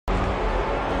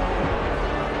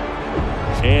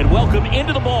And welcome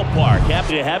into the ballpark.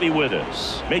 Happy to have you with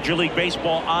us. Major League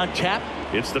Baseball on tap.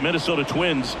 It's the Minnesota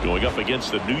Twins going up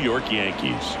against the New York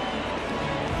Yankees.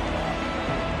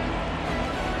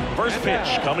 First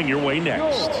pitch coming your way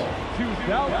next.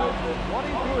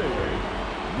 2023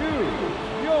 New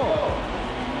York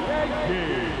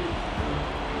Yankees.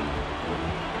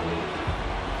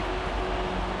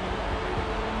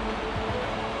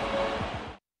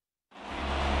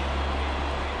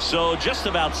 So just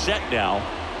about set now,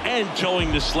 and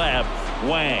towing the slab,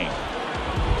 Wang.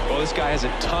 Well, this guy has a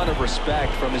ton of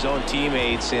respect from his own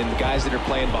teammates, and guys that are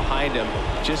playing behind him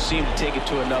just seem to take it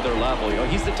to another level. You know,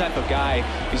 he's the type of guy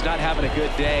who's not having a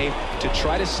good day to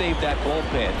try to save that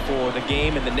bullpen for the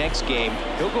game and the next game.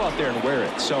 He'll go out there and wear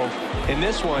it. So in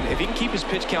this one, if he can keep his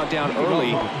pitch count down early,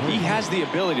 he has the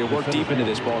ability to work deep into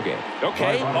this ball game.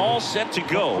 Okay, all set to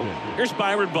go. Here's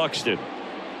Byron Buxton.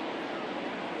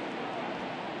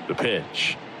 The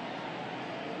pitch.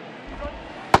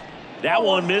 That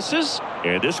one misses,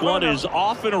 and this one is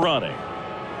off and running.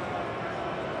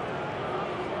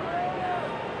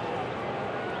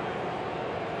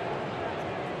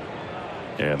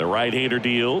 And the right-hander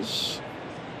deals.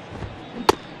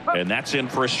 And that's in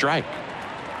for a strike.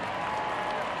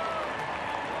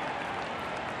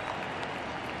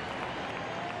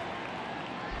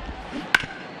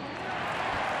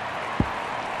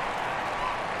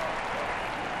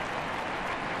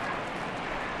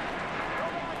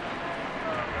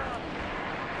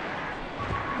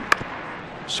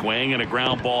 Swing and a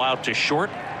ground ball out to short.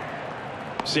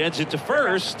 Sends it to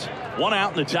first. One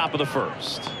out in the top of the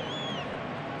first.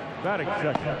 Batting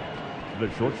second,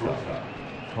 the shortstop,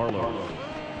 Carlos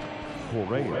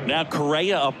Correa. Now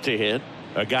Correa up to hit.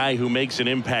 A guy who makes an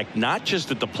impact not just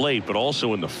at the plate but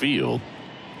also in the field.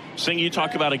 Sing, you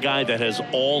talk about a guy that has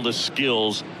all the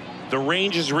skills. The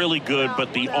range is really good,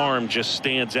 but the arm just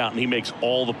stands out and he makes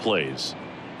all the plays.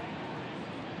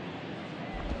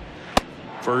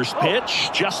 First pitch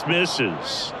just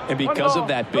misses. And because of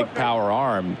that big power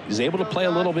arm, he's able to play a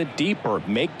little bit deeper,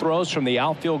 make throws from the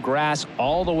outfield grass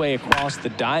all the way across the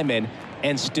diamond,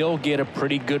 and still get a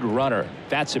pretty good runner.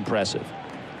 That's impressive.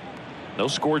 No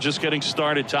score, just getting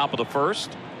started, top of the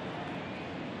first.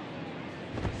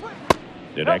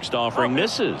 The next offering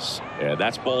misses. Yeah,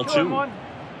 that's ball two.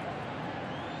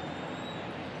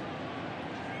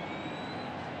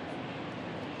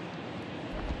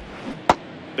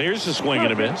 There's a swing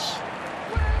and a miss.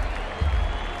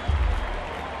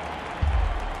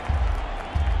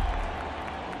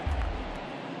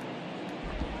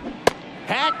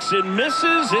 Hacks and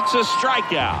misses. It's a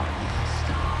strikeout.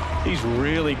 He's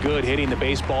really good hitting the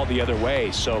baseball the other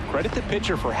way, so credit the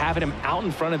pitcher for having him out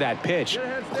in front of that pitch.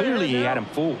 Clearly he had him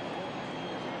fooled.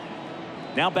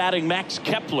 Now batting Max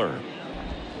Kepler.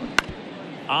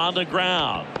 On the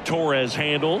ground. Torres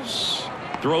handles.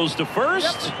 Throws to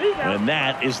first, and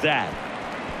that is that.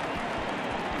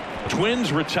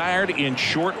 Twins retired in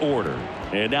short order,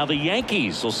 and now the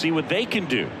Yankees will see what they can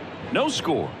do. No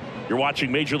score. You're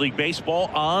watching Major League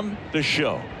Baseball on The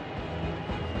Show.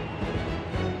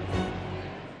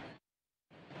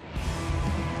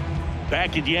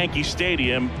 Back at Yankee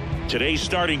Stadium, today's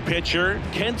starting pitcher,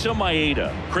 Kenta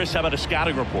Maeda. Chris, how about a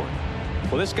scouting report?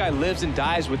 Well, this guy lives and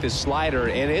dies with his slider,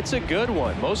 and it's a good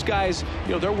one. Most guys,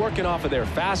 you know, they're working off of their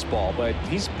fastball, but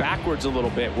he's backwards a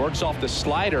little bit, works off the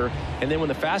slider, and then when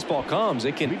the fastball comes,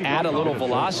 it can add a little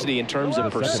velocity in terms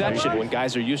of perception when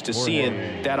guys are used to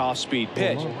seeing that off-speed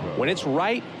pitch. When it's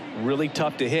right, really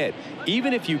tough to hit,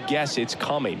 even if you guess it's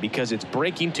coming, because it's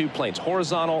breaking two planes,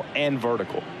 horizontal and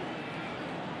vertical.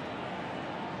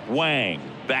 Wang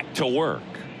back to work.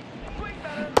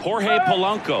 Jorge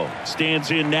Polanco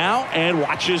stands in now and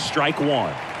watches strike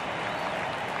one.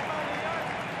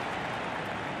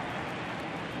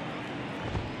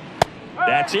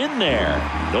 That's in there.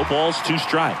 No balls, two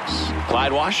strikes.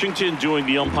 Clyde Washington doing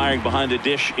the umpiring behind the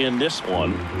dish in this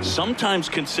one. Sometimes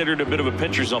considered a bit of a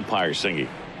pitcher's umpire, Singy.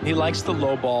 He likes the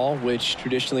low ball, which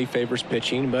traditionally favors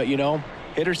pitching, but you know,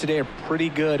 hitters today are pretty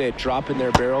good at dropping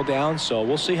their barrel down, so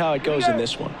we'll see how it goes in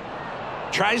this one.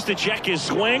 Tries to check his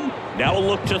swing. Now a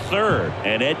look to third.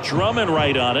 And Ed Drummond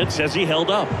right on it, says he held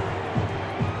up.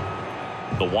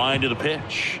 The wind of the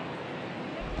pitch.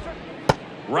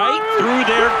 Right through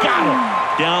there, got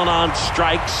him. Down on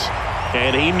strikes,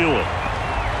 and he knew it.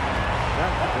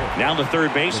 Now the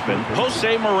third baseman,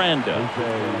 Jose Miranda.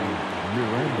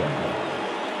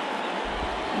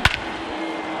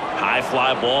 High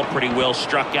fly ball, pretty well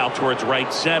struck out towards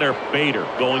right center. Bader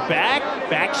going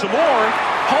back some more.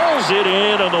 Pulls it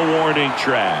in on the warning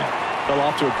track. Well,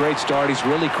 off to a great start. He's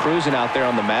really cruising out there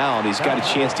on the mound. He's got a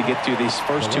chance to get through these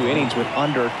first 2 innings with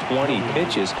under 20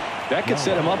 pitches. That could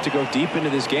set him up to go deep into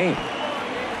this game.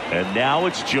 And now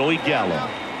it's Joey Gallo.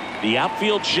 The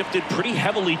outfield shifted pretty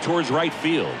heavily towards right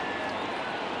field.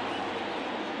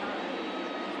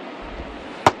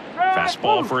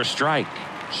 Fastball for a strike.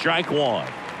 Strike one.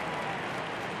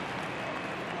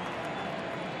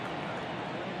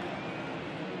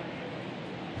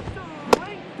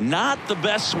 Not the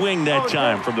best swing that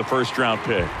time from the first round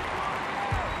pick.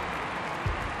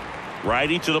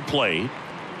 Righty to the plate.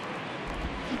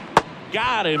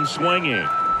 Got him swinging.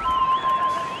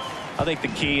 I think the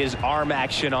key is arm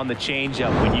action on the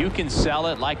changeup. When you can sell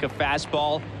it like a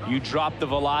fastball, you drop the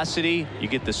velocity, you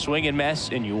get the swing and miss,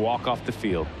 and you walk off the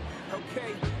field.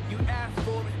 Okay, you asked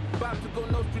for it. About to go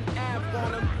no string ab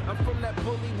on him. I'm from that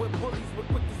bully where bullies were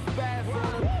quick to spaz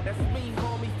on him. That's me,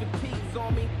 homie. Fatigues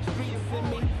on me. Streets in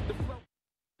me.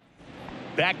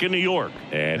 Back in New York,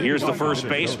 and here's the first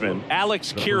baseman,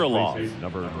 Alex Kirilloff.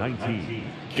 Number 19.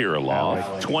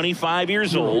 Kirilloff, 25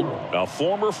 years old, a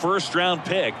former first-round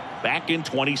pick back in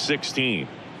 2016.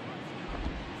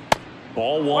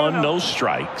 Ball one, no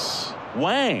strikes.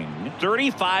 Wang,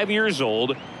 35 years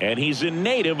old, and he's a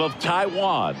native of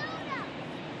Taiwan.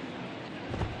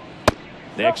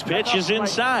 Next pitch is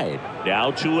inside.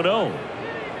 Now 2-0.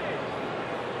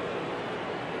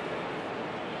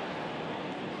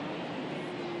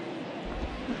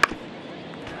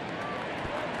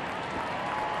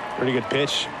 Pretty good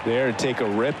pitch there to take a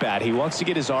rip at. He wants to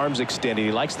get his arms extended.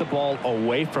 He likes the ball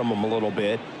away from him a little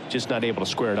bit, just not able to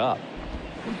square it up.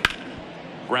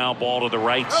 Ground ball to the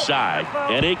right side,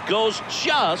 and it goes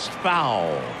just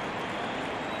foul.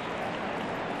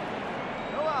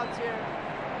 No outs here.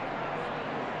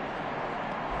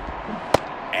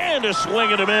 And a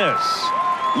swing and a miss.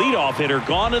 Leadoff hitter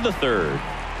gone in the third.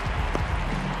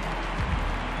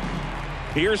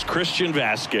 Here's Christian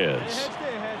Vasquez.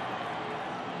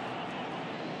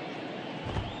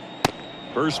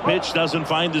 First pitch doesn't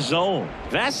find the zone.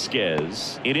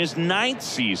 Vasquez, in his 9th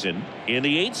season, in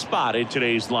the 8th spot in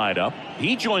today's lineup.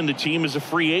 He joined the team as a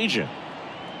free agent.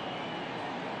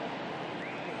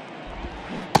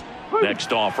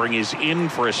 Next offering is in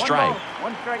for a strike.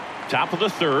 One strike. Top of the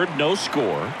third, no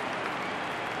score.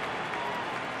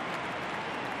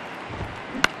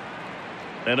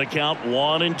 And a count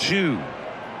 1-2.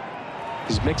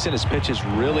 He's mixing his pitches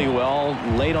really well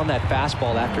late on that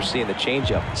fastball after seeing the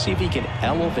changeup. See if he can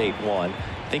elevate one.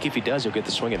 I think if he does, he'll get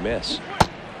the swing and miss.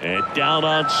 And down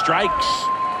on strikes.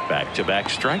 Back-to-back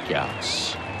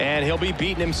strikeouts. And he'll be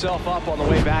beating himself up on the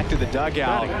way back to the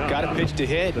dugout. Got a pitch to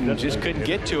hit and just couldn't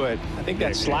get to it. I think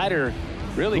that slider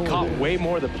really caught way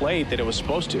more of the plate than it was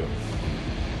supposed to.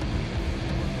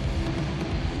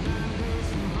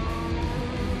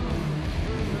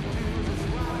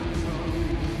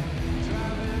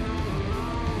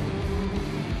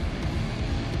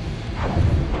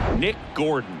 Nick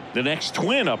Gordon, the next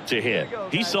twin up to hit.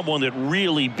 He's someone that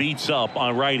really beats up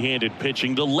on right-handed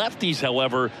pitching. The lefties,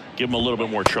 however, give him a little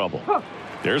bit more trouble.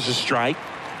 There's a strike.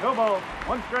 No ball.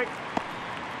 One strike.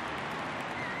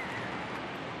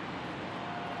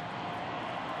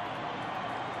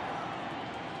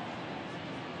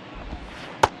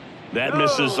 That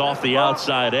misses off the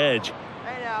outside edge.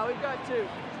 Hey now, we got two.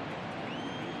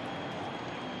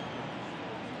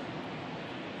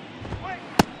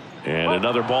 And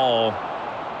another ball.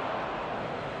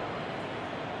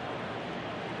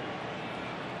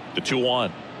 The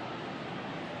 2-1.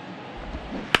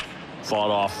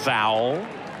 Fought off foul.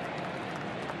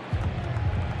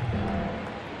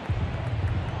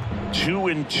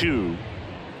 2-2.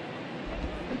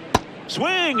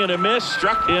 Swing and a miss,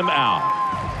 struck him out.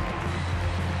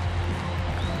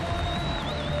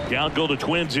 Count go to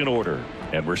Twins in order,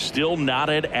 and we're still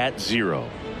knotted at 0.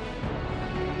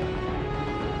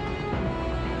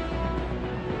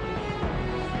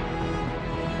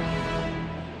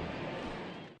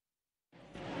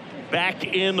 Back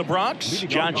in the Bronx,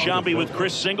 John Sciambi with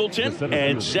Chris Singleton,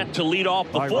 and set to lead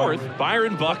off the 4th,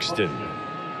 Byron Buxton.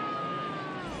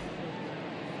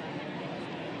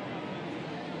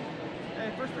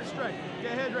 Hey, first pitch strike.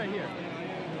 Get ahead right here.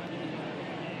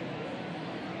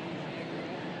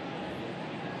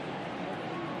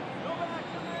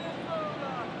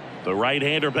 The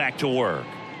right-hander back to work.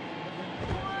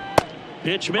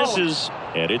 Pitch misses,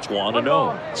 and it's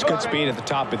 1-0. It's good speed at the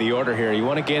top of the order here. You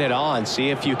want to get it on, see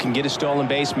if you can get a stolen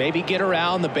base, maybe get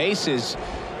around the bases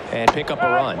and pick up a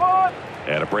run.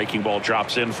 And a breaking ball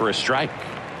drops in for a strike.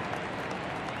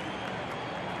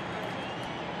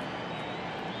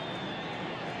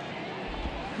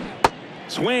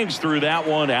 Swings through that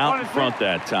one out in front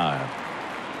that time.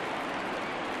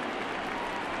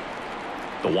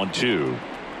 The 1-2.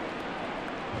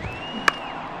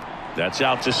 That's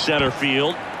out to center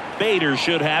field. Bader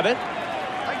should have it.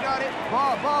 I got it.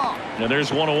 Ball. And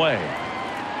there's one away.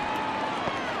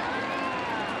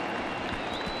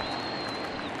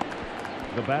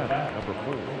 The bat, number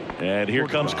 4. And here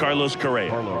comes Carlos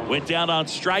Correa. Went down on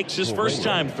strikes his first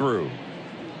time through.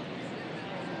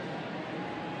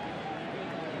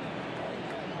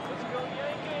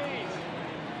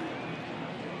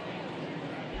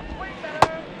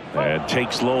 And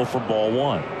takes low for ball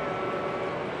 1.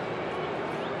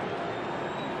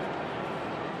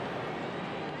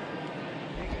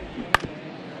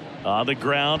 On the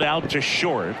ground, out to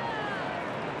short.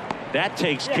 That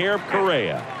takes care of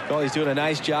Correa. Well, he's doing a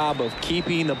nice job of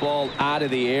keeping the ball out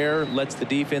of the air. Lets the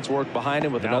defense work behind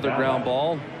him with another ground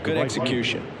ball. Good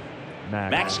execution.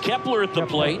 Max Kepler at the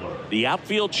plate. The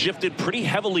outfield shifted pretty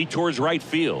heavily towards right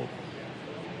field.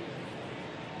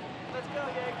 Let's go,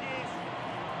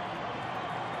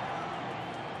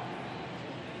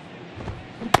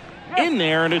 Yankees. In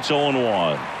there, and it's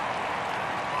 0-1.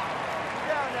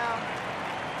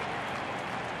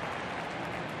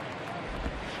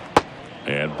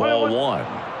 And ball 1.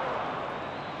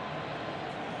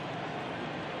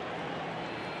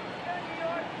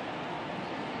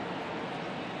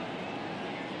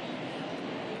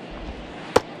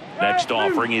 Next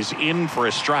offering is in for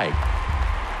a strike. Hey,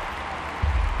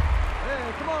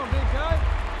 come on, big guy.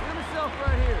 Get yourself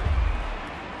right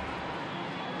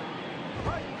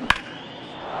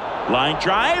here. Line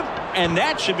drive, and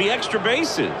that should be extra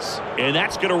bases. And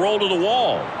that's going to roll to the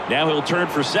wall. Now he'll turn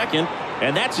for second,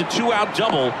 and that's a 2-out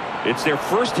double. It's their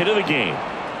first hit of the game.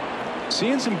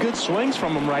 Seeing some good swings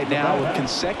from him right now with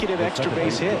consecutive extra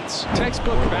base hits.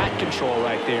 Textbook bat control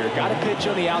right there. Got a pitch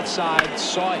on the outside,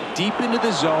 saw it deep into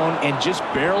the zone, and just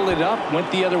barreled it up. Went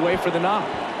the other way for the knock.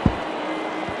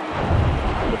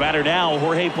 The batter now,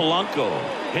 Jorge Polanco.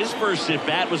 His first at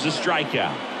bat was a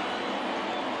strikeout.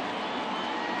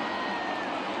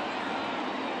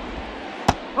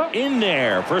 In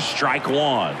there for strike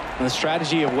 1. And the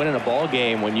strategy of winning a ball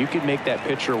game, when you can make that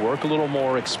pitcher work a little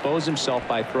more, expose himself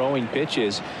by throwing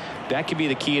pitches, that could be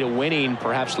the key to winning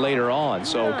perhaps later on.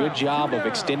 So good job of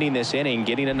extending this inning,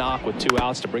 getting a knock with 2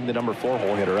 outs to bring the number 4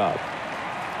 hole hitter up.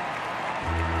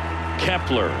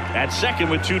 Kepler at second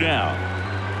with 2 down.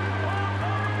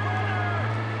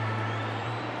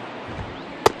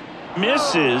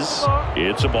 Misses.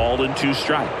 It's a ball and 2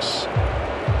 strikes.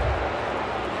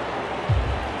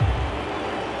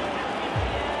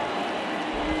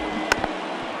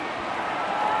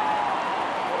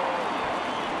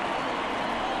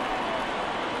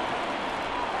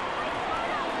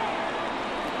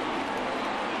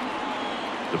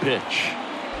 The pitch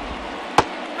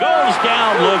goes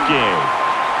down looking.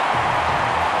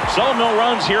 So no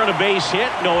runs here on a base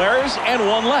hit, no errors, and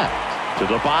 1 left. To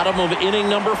the bottom of inning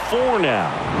number 4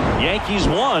 now. Yankees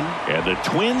 1 and the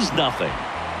Twins nothing.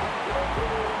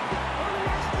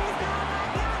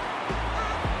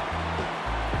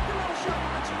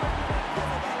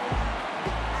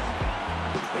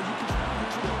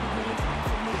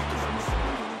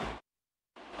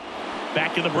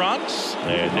 Back in the Bronx,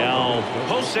 and now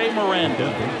Jose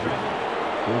Miranda.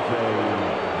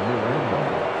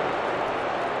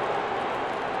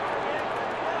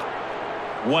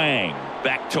 Wang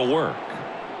back to work.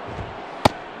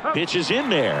 Pitch is in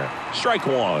there. Strike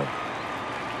 1.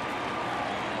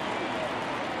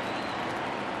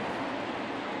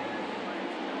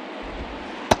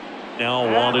 Now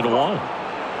 1-1.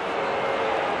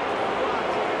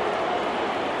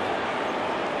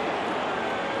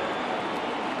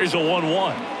 Here's a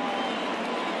 1-1.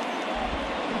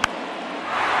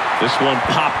 This one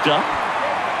popped up.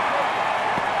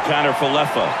 Connor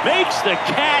Falefa makes the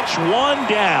catch, 1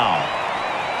 down.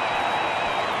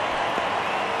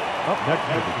 Up next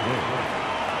to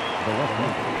the left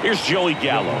fielder. Here's Joey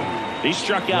Gallo. He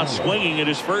struck out swinging at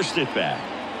his first at bat.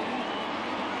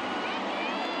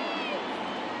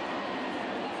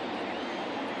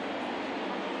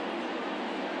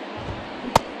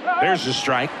 There's the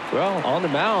strike. Well, on the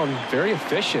mound, very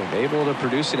efficient, able to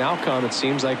produce an outcome, it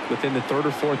seems like, within the 3rd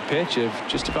or 4th pitch of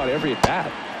just about every at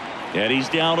bat. And he's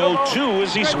down 0-2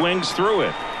 as he swings through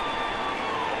it.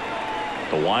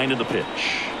 The wind of the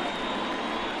pitch.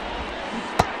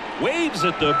 Waves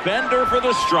at the bender for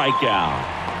the strikeout.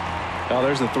 Now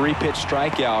there's the 3-pitch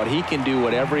strikeout. He can do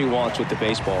whatever he wants with the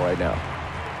baseball right now.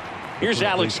 Here's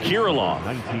Alex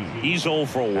Kirilloff. He's 0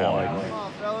 for 1. Come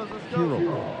on, fellas, let's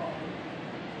go.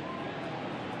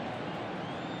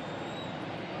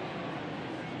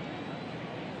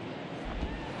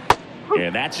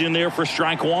 And that's in there for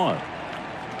strike 1.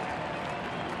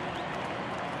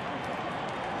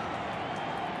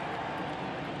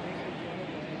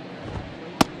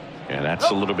 And that's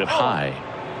a little bit high.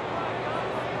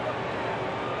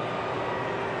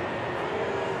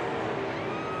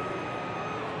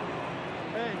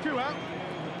 Hey, 2 out.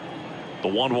 The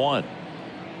 1-1.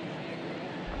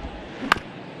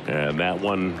 And that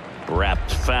one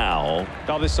wrapped foul.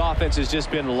 Now this offense has just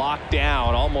been locked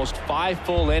down. Almost 5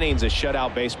 full innings of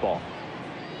shutout baseball.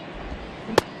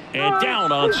 And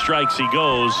down on strikes he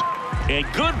goes. And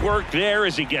good work there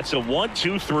as he gets a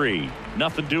 1-2-3.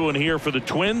 Nothing doing here for the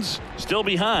Twins. Still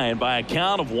behind by a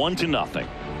count of 1-0.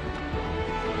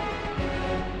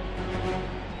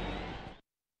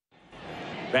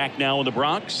 Back now in the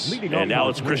Bronx. And now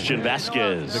it's Christian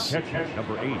Vasquez. The catcher,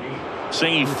 number 8.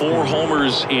 Singing 4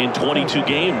 homers in 22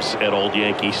 games at Old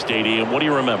Yankee Stadium. What do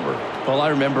you remember? Well, I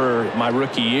remember my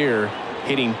rookie year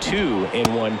hitting 2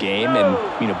 in one game. And,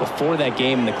 before that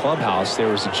game in the clubhouse, there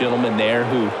was a gentleman there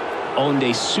who owned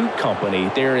a suit company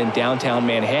there in downtown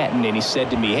Manhattan. And he said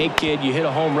to me, "Hey, kid, you hit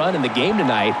a home run in the game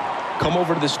tonight. Come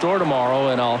over to the store tomorrow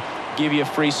and I'll give you a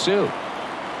free suit."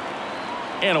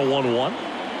 And a 1-1.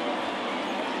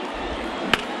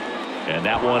 And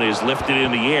that one is lifted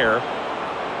in the air.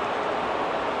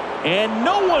 And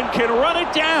no one can run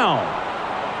it down.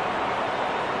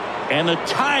 And the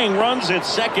tying runs at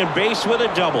second base with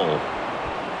a double.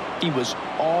 He was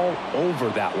all over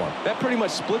that one. That pretty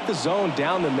much split the zone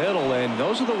down the middle, and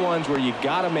those are the ones where you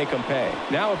got to make them pay.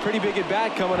 Now a pretty big at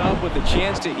bat coming up with a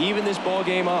chance to even this ball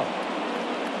game up.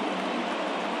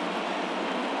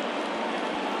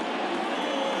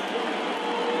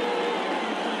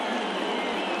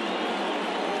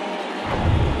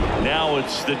 Now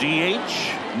it's the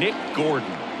DH, Nick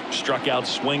Gordon. Struck out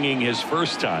swinging his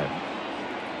first time.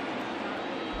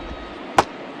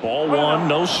 Ball 1,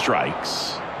 no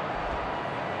strikes.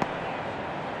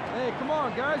 Hey, come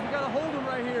on, guys. We got to hold him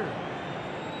right here.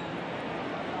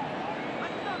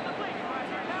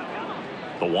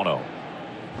 The 1-0.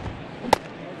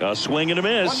 A swing and a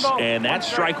miss, and that's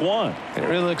strike 1. It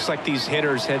really looks like these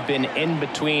hitters have been in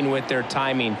between with their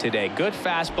timing today. Good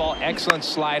fastball, excellent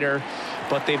slider,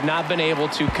 but they've not been able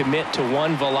to commit to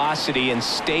one velocity and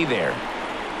stay there.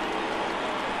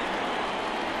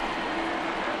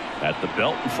 At the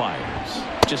belt and fires.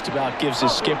 Just about gives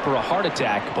his skipper a heart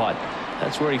attack, but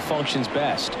that's where he functions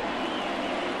best.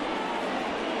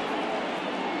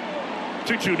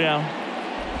 2-2 now.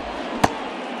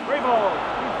 Great ball. 2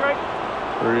 strikes.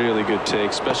 Really good take,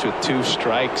 especially with 2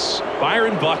 strikes.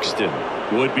 Byron Buxton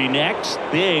would be next.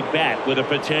 Big bat with a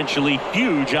potentially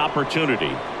huge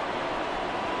opportunity.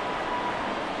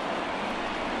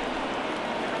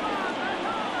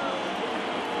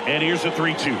 And here's a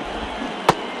 3-2.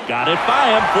 Got it by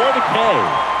him for the K.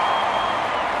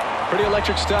 Pretty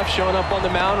electric stuff showing up on the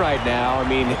mound right now. I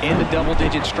mean, in the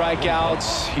double-digit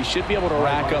strikeouts, he should be able to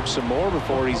rack up some more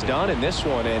before he's done in this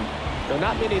one. And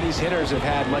not many of these hitters have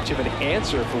had much of an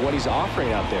answer for what he's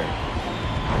offering out there.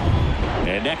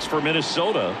 And next for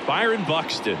Minnesota, Byron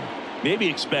Buxton. Maybe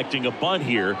expecting a bunt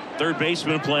here. Third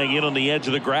baseman playing in on the edge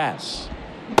of the grass.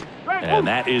 And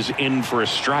that is in for a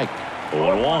strike.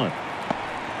 0-1.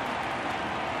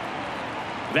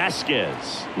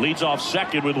 Vasquez leads off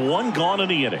second with 1 gone in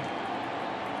the inning.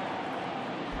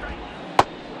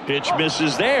 Pitch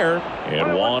misses there,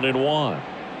 and 1-1.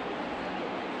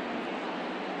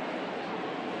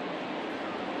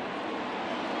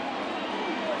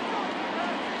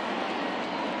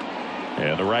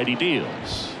 And the righty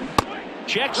deals.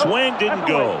 Check swing, didn't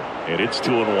go, and it's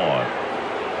 2-1.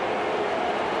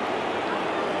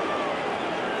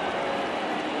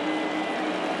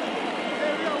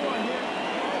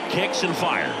 Kicks and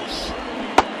fires.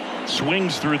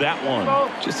 Swings through that one.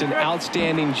 Just an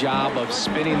outstanding job of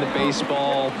spinning the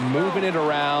baseball, moving it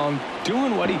around,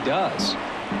 doing what he does.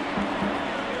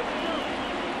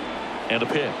 And a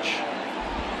pitch.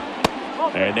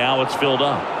 And now it's filled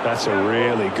up. That's a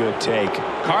really good take.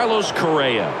 Carlos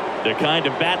Correa, the kind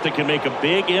of bat that can make a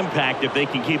big impact if they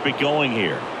can keep it going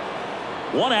here.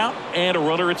 1 out and a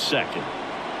runner at second.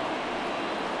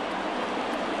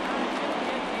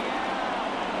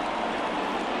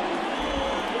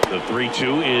 The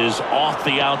 3-2 is off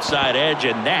the outside edge,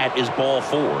 and that is ball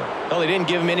 4. Well, they didn't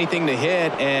give him anything to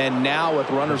hit, and now with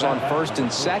runners on first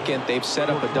and second, they've set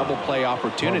up a double play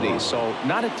opportunity. So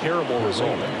not a terrible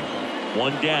result.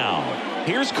 1 down.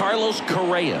 Here's Carlos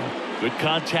Correa. Good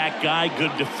contact guy,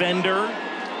 good defender.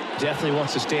 Definitely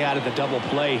wants to stay out of the double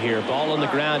play here. Ball on the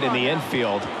ground in the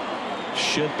infield.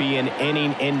 Should be an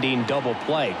inning-ending double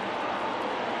play.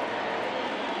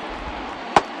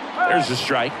 There's a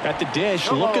strike. At the dish,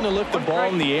 looking to lift the ball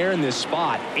in the air in this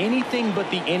spot. Anything but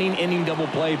the inning double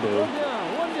play, Boo. 1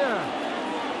 down.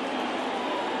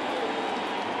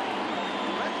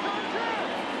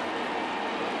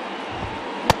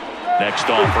 Next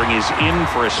offering is in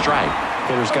for a strike.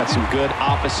 Hitter's got some good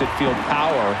opposite field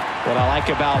power. What I like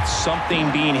about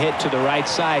something being hit to the right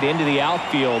side into the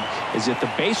outfield is that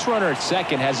the base runner at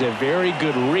second has a very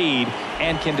good read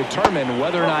and can determine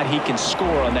whether or not he can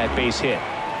score on that base hit.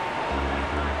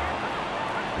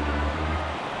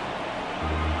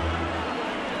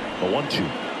 The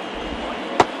 1-2.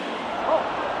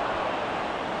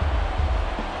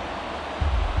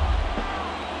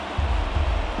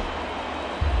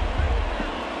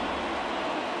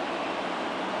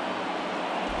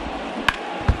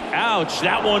 Ouch,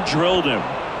 that one drilled him.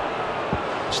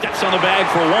 Steps on the bag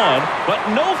for one, but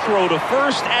no throw to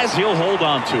first as he'll hold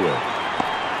on to it.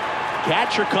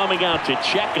 Catcher coming out to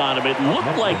check on him. It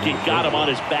looked like it got him on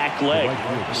his back leg.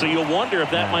 So you'll wonder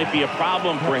if that might be a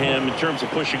problem for him in terms of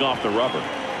pushing off the rubber.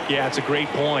 Yeah, it's a great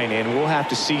point, and we'll have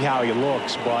to see how he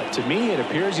looks. But to me, it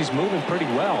appears he's moving pretty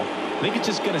well. I think it's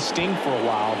just going to sting for a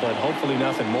while, but hopefully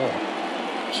nothing more.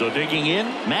 So digging in,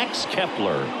 Max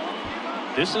Kepler.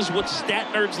 This is what stat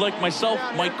nerds like myself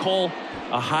might call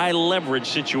a high leverage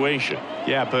situation.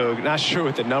 Yeah, Boog, not sure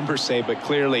what the numbers say, but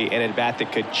clearly an at-bat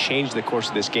that could change the course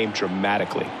of this game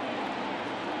dramatically.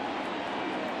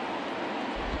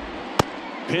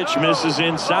 Pitch misses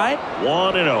inside, 1-0.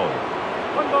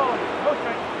 1 ball, no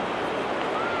strike.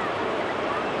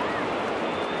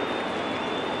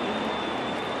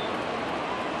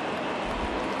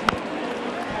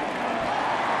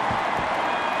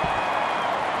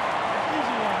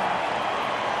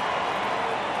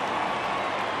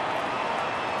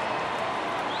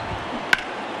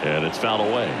 And it's fouled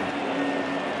away.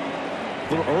 A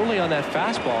little early on that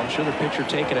fastball. I'm sure the pitcher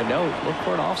taking a note. Look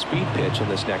for an off-speed pitch on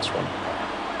this next one.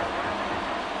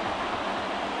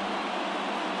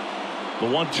 The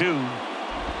 1-2.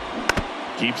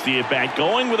 Keeps the at-bat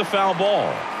going with a foul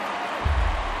ball.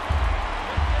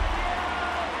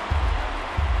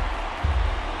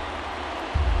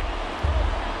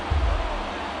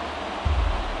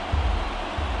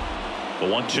 The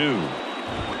 1-2.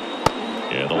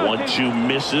 Yeah, the 1-2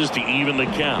 misses to even the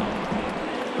count.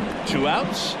 2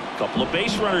 outs, a couple of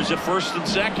base runners at first and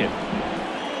second.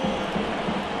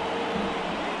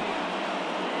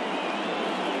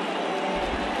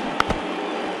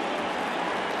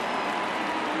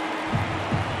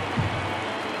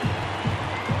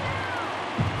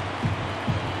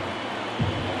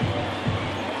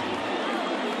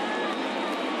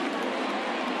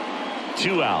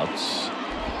 Two outs.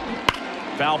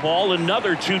 Foul ball,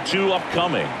 another 2-2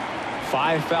 upcoming.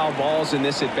 5 foul balls in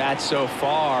this at-bat so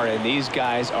far, and these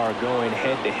guys are going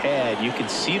head-to-head. You can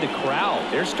see the crowd.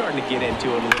 They're starting to get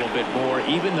into it a little bit more,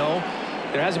 even though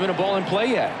there hasn't been a ball in play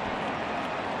yet.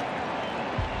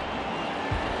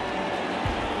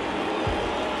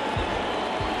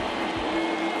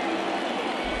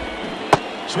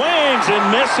 Swings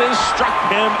and misses,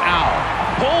 struck him out.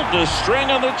 Pulled the string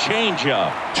on the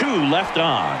changeup. 2 left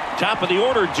on. Top of the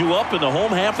order due up in the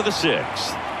home half of the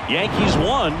 6th. Yankees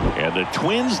 1 and the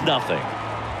Twins nothing.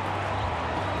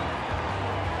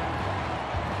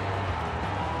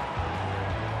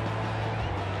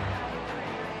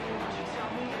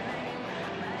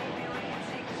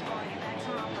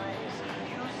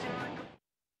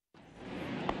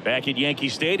 Back at Yankee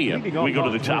Stadium, we go to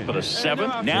the top of the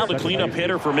 7th. Now the cleanup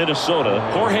hitter for Minnesota,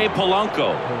 Jorge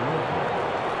Polanco.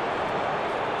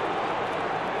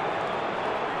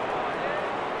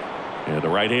 And the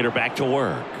right-hander back to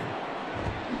work.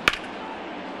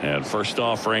 And first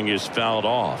offering is fouled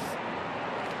off.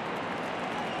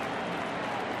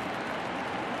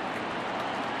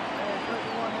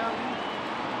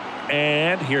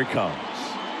 And here it comes.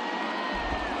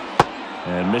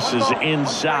 And misses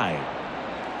inside.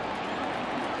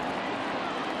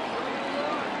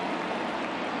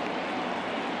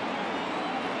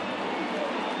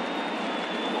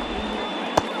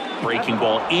 Breaking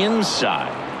ball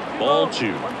inside. Ball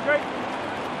 2.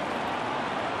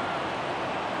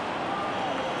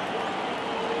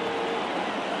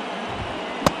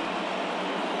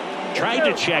 Tried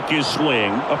to check his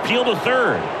swing. Appeal to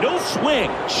third. No swing.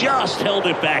 Just held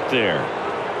it back there.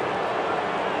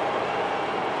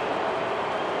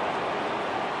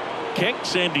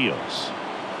 Kicks and deals.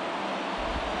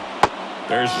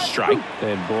 There's the strike.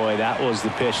 And boy, that was the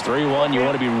pitch. 3-1. You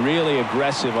want to be really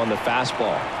aggressive on the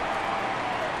fastball.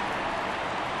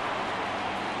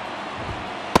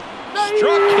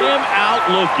 Struck him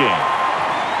out looking.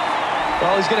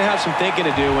 Well, he's going to have some thinking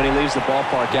to do when he leaves the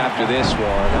ballpark after this one.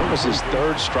 That was his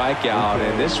 3rd strikeout,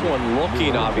 and this one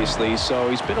looking, obviously, so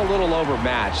he's been a little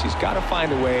overmatched. He's got to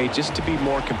find a way just to be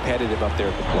more competitive up there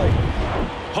at the plate.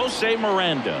 Jose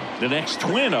Miranda, the next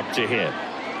Twin up to hit.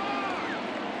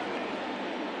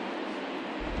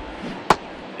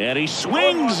 And he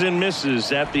swings and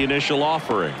misses at the initial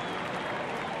offering.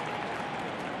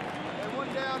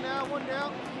 One down now, one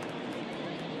down.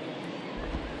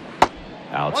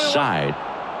 Outside.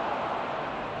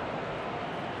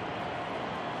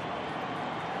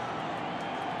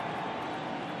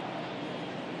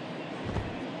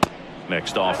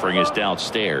 Next offering is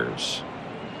downstairs.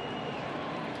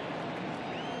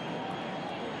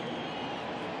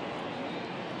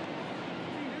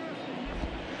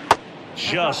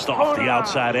 Just off the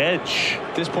outside edge.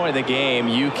 At this point in the game,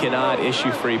 you cannot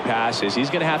issue free passes. He's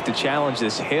going to have to challenge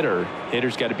this hitter.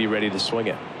 Hitter's got to be ready to swing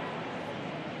it.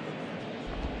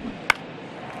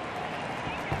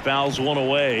 Fouls one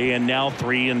away, and now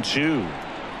 3-2.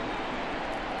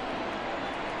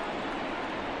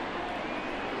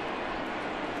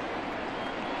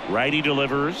 Righty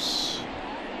delivers.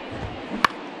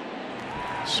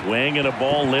 Swing and a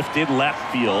ball lifted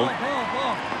left field.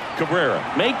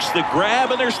 Cabrera makes the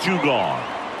grab, and there's two gone.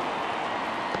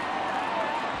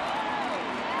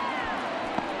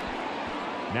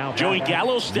 Now Joey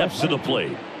Gallo steps to the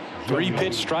plate.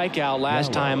 3-pitch strikeout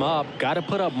last time up. Got to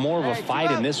put up more of a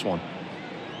fight in this one.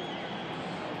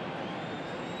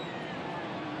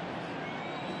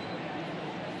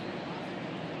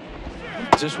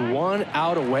 Just 1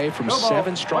 out away from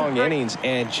 7 strong innings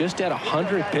and just at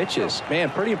 100 pitches. Man,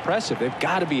 pretty impressive. They've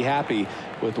got to be happy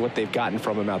with what they've gotten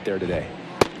from him out there today.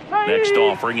 Next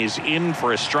offering is in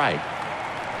for a strike.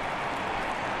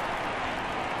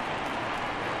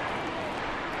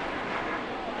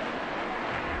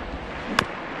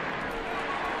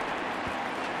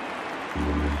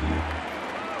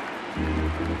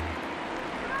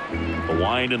 The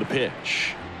wind and the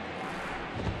pitch.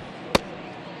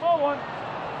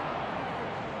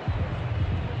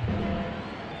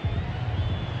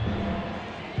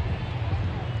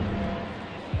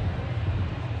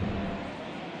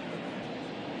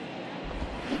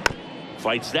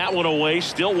 Fights that one away,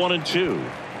 still 1-2.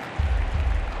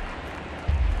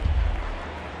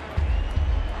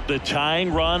 The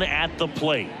tying run at the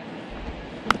plate.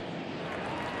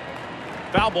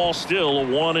 Foul ball, still a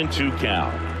 1-2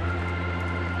 count.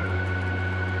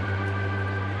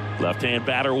 Left-hand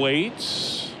batter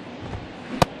waits.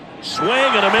 Swing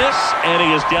and a miss, and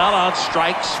he is down on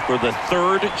strikes for the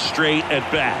 3rd straight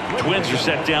at bat. Twins are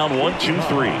set down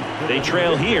 1-2-3. They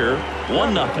trail here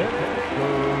 1-0.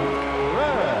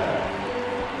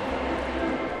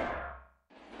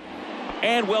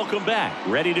 And welcome back.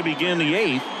 Ready to begin the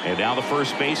 8th. And now the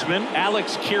first baseman,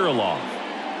 Alex Kirilloff.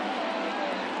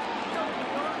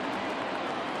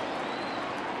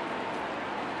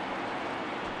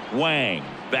 Wang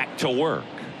back to work.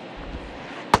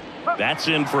 That's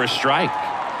in for a strike.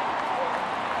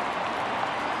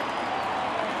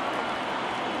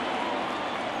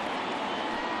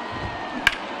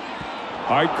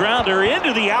 Hard grounder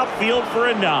into the outfield for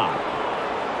a knock.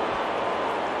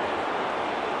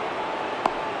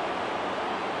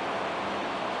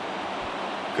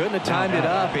 Couldn't have timed it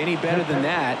up any better than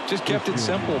that. Just kept it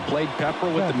simple. Played pepper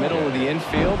with the middle of the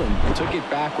infield and took it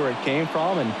back where it came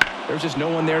from, and there's just no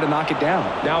one there to knock it down.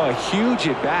 Now a huge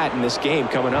at bat in this game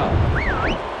coming up.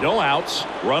 No outs,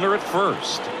 runner at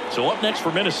first. So up next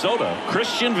for Minnesota,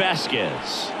 Christian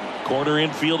Vasquez. Corner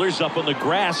infielders up on the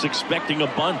grass expecting a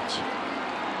bunt.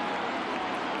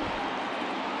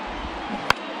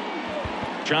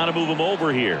 Trying to move him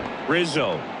over here.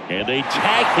 Rizzo, and they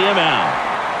tag him out.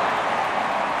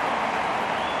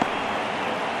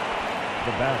 The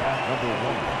batter, number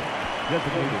 1,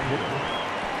 designated hitter,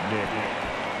 Nick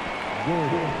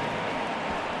Gordon.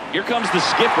 Here comes the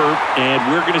skipper,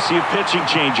 and we're going to see a pitching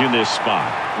change in this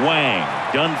spot. Wang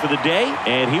done for the day,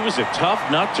 and he was a tough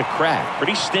nut to crack.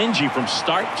 Pretty stingy from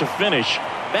start to finish.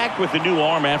 Back with the new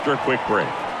arm after a quick break.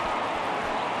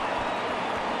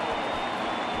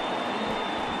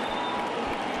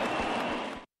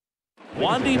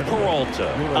 Wandy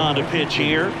Peralta on to pitch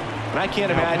here. And I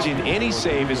can't imagine any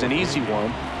save is an easy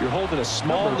one. You're holding a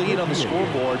small lead on the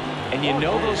scoreboard, and you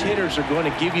know those hitters are going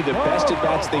to give you the best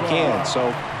at-bats they can.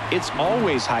 So it's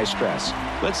always high stress.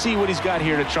 Let's see what he's got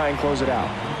here to try and close it out.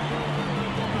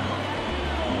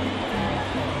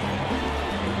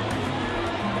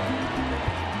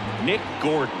 Nick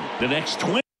Gordon, the next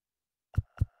Twin.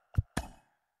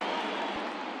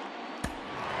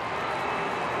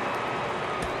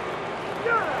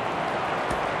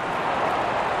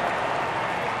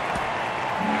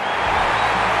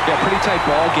 Pretty tight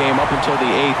ball game up until the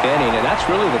 8th inning, and that's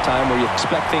really the time where you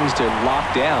expect things to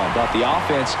lock down. But the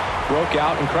offense broke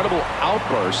out, incredible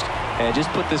outburst, and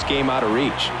just put this game out of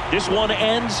reach. This one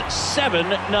ends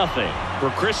 7-0.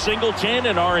 For Chris Singleton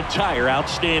and our entire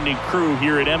outstanding crew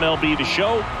here at MLB The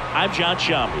Show, I'm John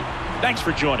Shambi. Thanks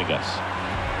for joining us.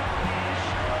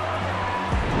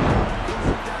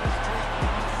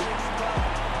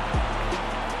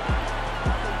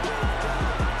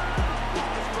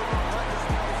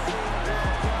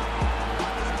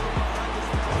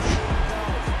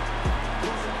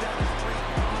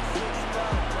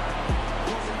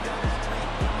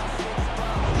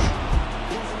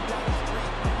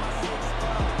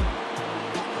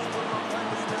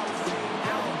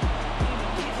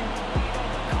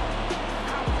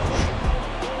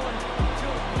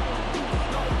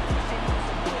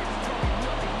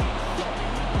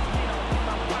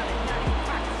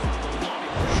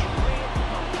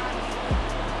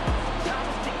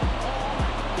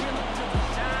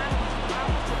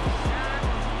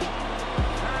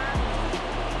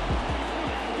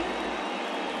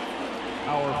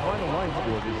 Our final line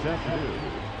score this afternoon.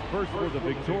 First for the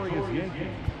victorious Yankees,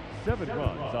 7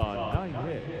 runs on 9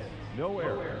 hits, no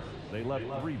errors. They left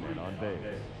 3 men on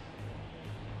base.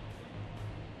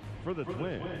 For the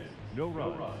Twins, no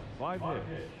runs, 5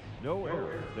 hits, no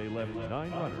errors. They left 9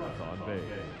 runners on base.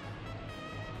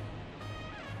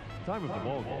 Time of the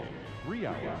ball game, 3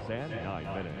 hours and 9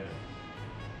 minutes.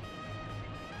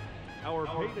 Our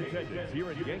paid attendance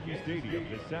here at Yankee Stadium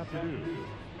this afternoon,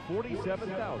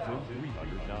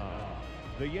 47,309.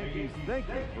 The Yankees thank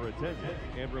you for attending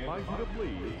and remind you to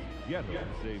please get home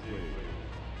safely.